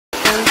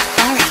So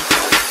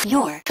sorry.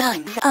 Your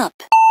time's up.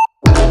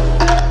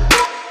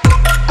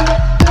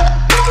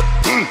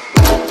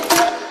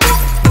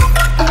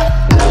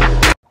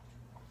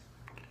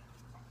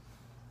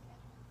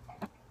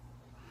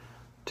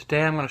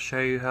 Today I'm going to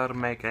show you how to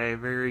make a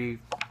very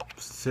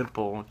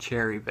simple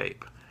cherry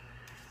vape.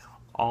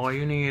 All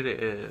you need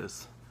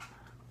is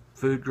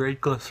food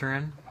grade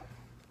glycerin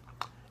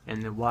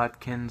and the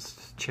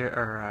Watkins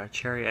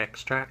cherry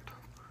extract.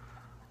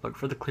 Look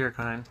for the clear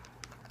kind.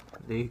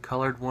 The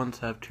colored ones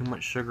have too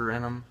much sugar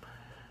in them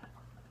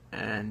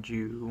and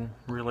you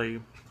really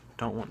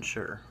don't want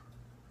sugar.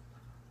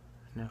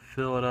 Now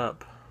fill it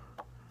up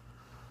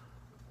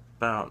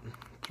about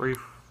 3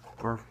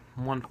 or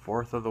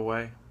 1/4 of the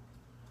way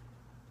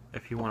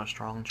if you want a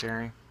strong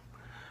cherry.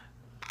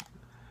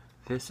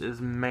 This is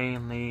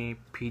mainly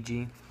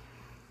PG.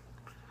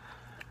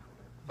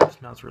 It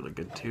smells really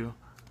good too.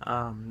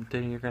 Then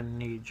you're going to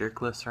need your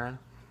glycerin,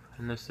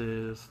 and this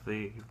is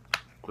the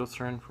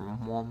glycerin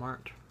from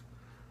Walmart.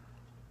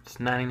 It's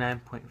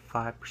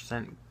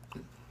 99.5%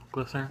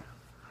 glycerin.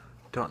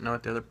 Don't know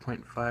what the other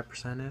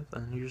 0.5% is,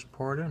 and you just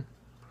pour it in.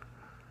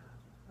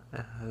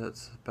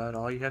 That's about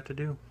all you have to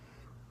do.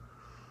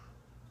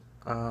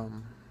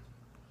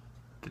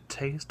 The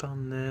taste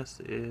on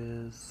this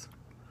is,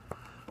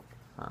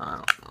 I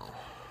don't know.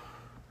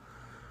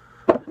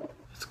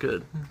 It's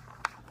good.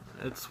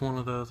 It's one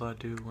of those I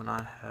do when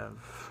I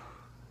have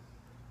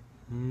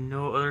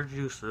no other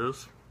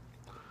juices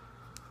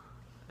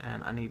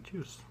and I need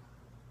juice.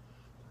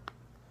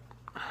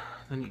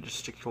 Then you just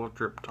stick your little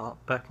drip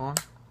top back on,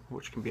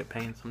 which can be a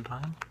pain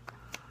sometimes.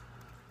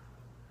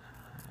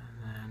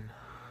 And then,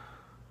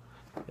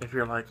 if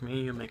you're like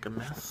me, you make a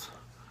mess.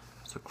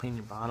 So clean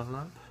your bottom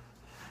up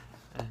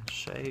and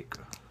shake.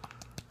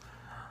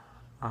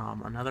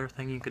 Another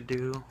thing you could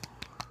do,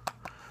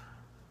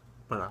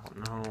 but I don't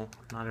know,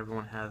 not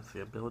everyone has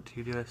the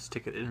ability to do it,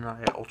 stick it in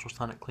an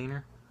ultrasonic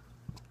cleaner.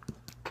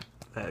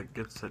 That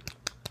gets it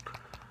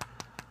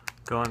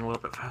going a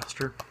little bit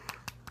faster.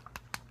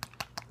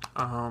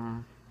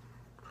 I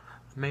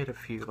made a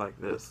few like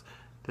this.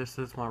 This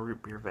is my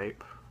root beer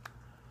vape.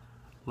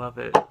 Love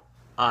it.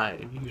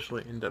 I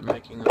usually end up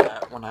making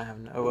that when I have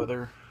no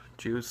other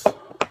juice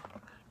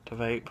to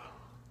vape.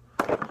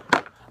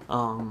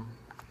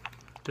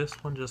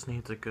 This one just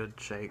needs a good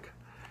shake.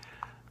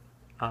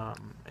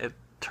 It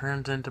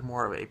turns into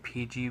more of a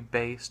PG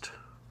based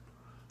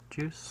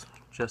juice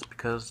just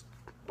because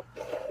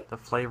the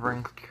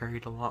flavoring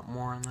carried a lot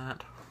more in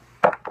that,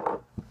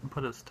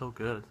 but it's still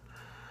good.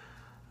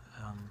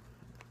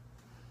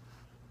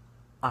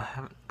 I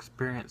haven't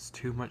experienced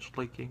too much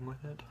leaking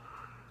with it.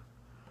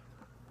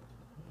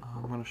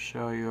 I'm going to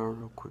show you a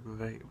real quick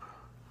vape.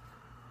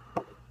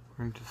 We're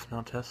going to do a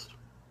smell test.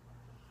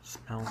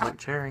 Smells like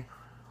cherry.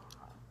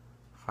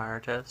 Fire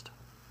test.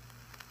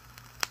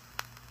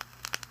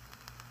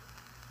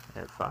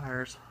 It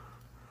fires.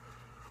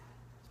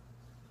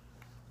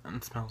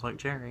 And smells like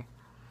cherry.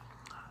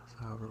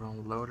 So we're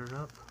going to load it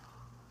up.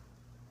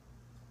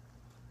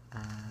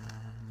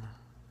 And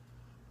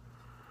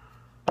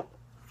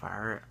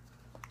fire it.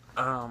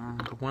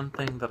 The one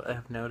thing that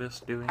I've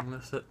noticed doing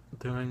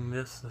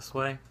this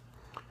way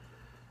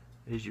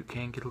is you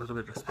can get a little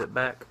bit of spit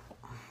back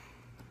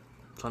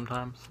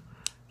sometimes.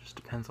 Just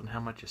depends on how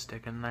much you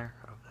stick in there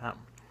of that.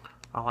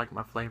 I like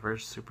my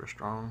flavors super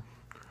strong.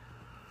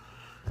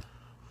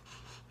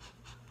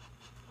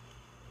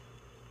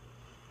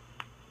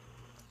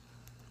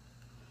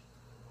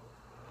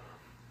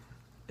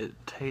 It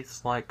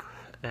tastes like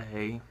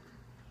a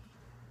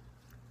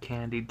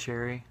candied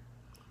cherry.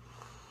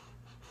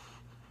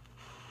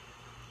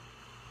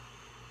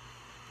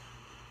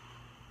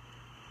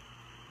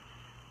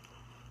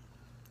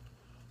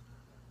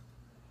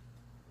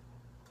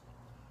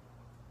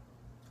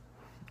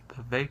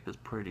 The vape is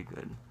pretty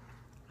good.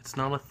 It's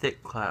not a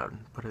thick cloud,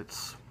 but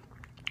it's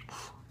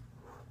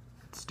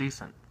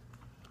decent.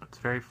 It's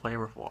very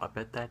flavorful. I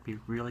bet that'd be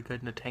really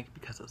good in a tank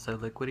because it's so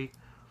liquidy.